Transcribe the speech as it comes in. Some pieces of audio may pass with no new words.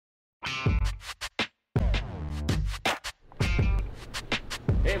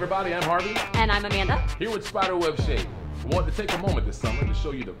everybody, I'm Harvey. And I'm Amanda. Here with Spiderwebshade. We want to take a moment this summer to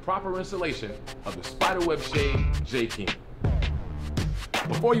show you the proper installation of the Spiderwebshade JKini.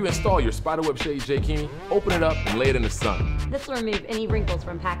 Before you install your Spiderwebshade JKini, open it up and lay it in the sun. This will remove any wrinkles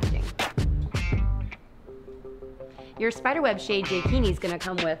from packaging. Your Spiderwebshade JKini is going to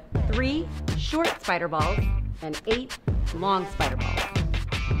come with 3 short spider balls and 8 long spider balls.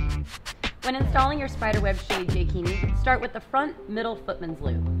 When installing your Spiderwebshade JKini, start with the front middle footman's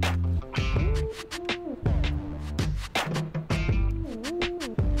loop.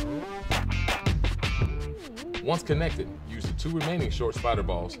 Once connected, use the 2 remaining short spider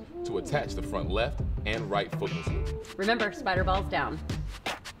balls to attach the front left and right footman's loop. Remember, spider balls down.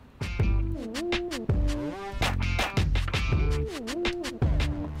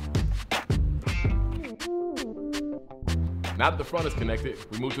 Now that the front is connected,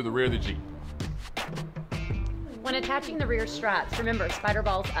 we move to the rear of the Jeep. When attaching the rear straps, remember, spider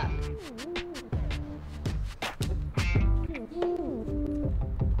balls up.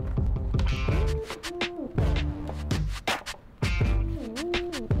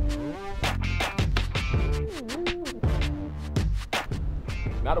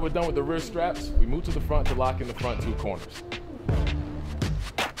 Now that we're done with the rear straps, we move to the front to lock in the front 2 corners.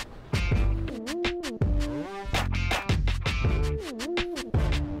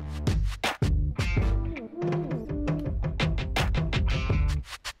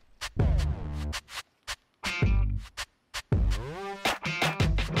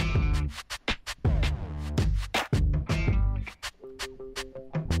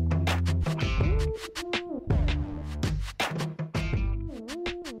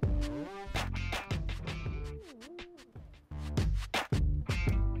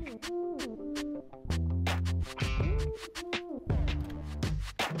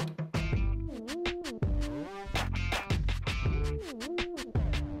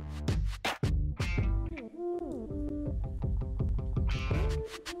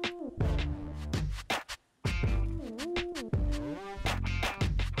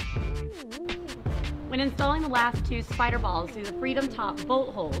 When installing the last 2 spider balls through the Freedom Top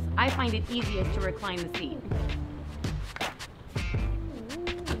bolt holes, I find it easiest to recline the seat.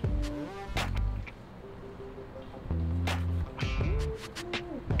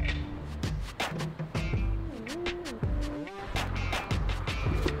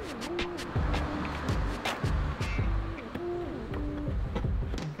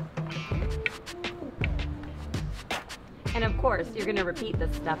 And of course, you're going to repeat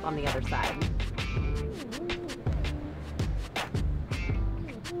this step on the other side.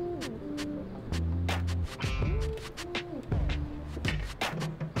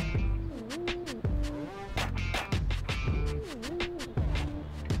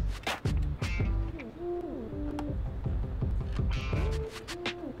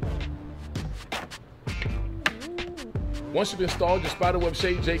 Once you've installed your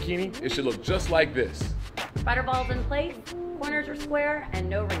Spiderwebshade JKini, it should look just like this. Spider balls in place, corners are square, and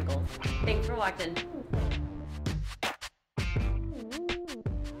no wrinkles. Thanks for watching.